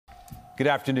Good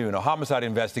afternoon. A homicide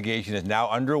investigation is now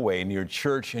underway near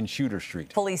Church and Shooter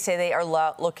Street. Police say they are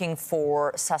looking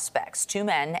for suspects, 2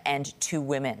 men and 2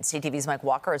 women. CTV's Mike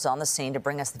Walker is on the scene to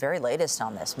bring us the very latest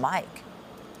on this. Mike.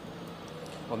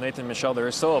 Well, Nathan, Michelle, there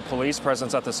is still a police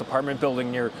presence at this apartment building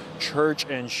near Church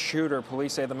and Shooter.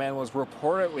 Police say the man was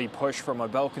reportedly pushed from a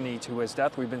balcony to his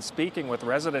death. We've been speaking with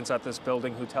residents at this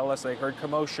building who tell us they heard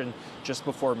commotion just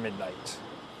before midnight.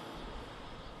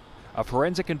 A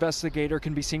forensic investigator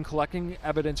can be seen collecting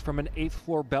evidence from an 8th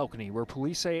floor balcony where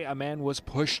police say a man was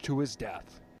pushed to his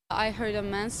death. I heard a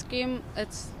man scream. It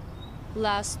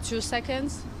lasts 2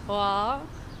 seconds. Wow.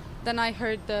 Then I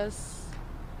heard the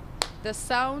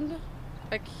sound,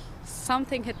 like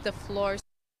something hit the floor.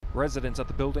 Residents at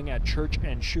the building at Church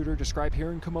and Shooter describe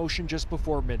hearing commotion just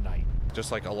before midnight.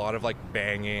 Just like a lot of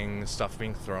banging, stuff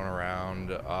being thrown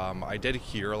around. I did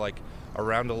hear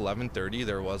around 11:30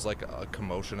 there was a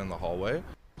commotion in the hallway.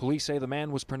 Police say the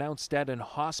man was pronounced dead in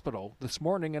hospital. This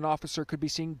morning, an officer could be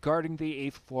seen guarding the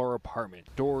 8th floor apartment.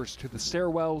 Doors to the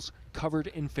stairwells covered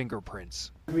in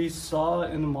fingerprints. We saw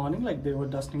in the morning they were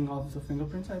dusting off the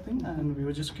fingerprints, I think, and we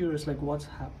were just curious what's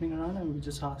happening around, and we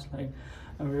just asked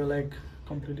and we were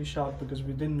completely shocked because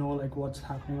we didn't know what's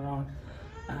happening around.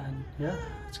 And yeah,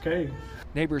 it's scary.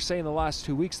 Neighbors say in the last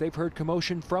 2 weeks they've heard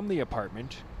commotion from the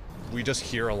apartment. We just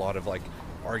hear a lot of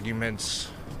arguments,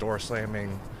 door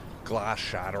slamming, glass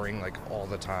shattering all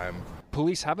the time.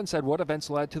 Police haven't said what events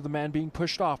led to the man being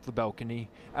pushed off the balcony.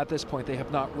 At this point, they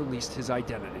have not released his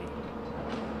identity.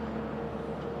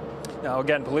 Now,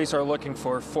 again, police are looking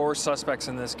for 4 suspects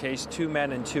in this case, 2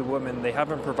 men and 2 women. They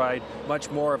haven't provided much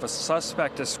more of a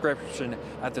suspect description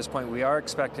at this point. We are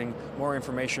expecting more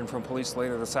information from police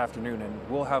later this afternoon, and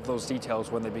we'll have those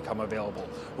details when they become available.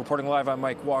 Reporting live, I'm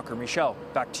Mike Walker. Michelle,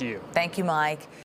 back to you. Thank you, Mike.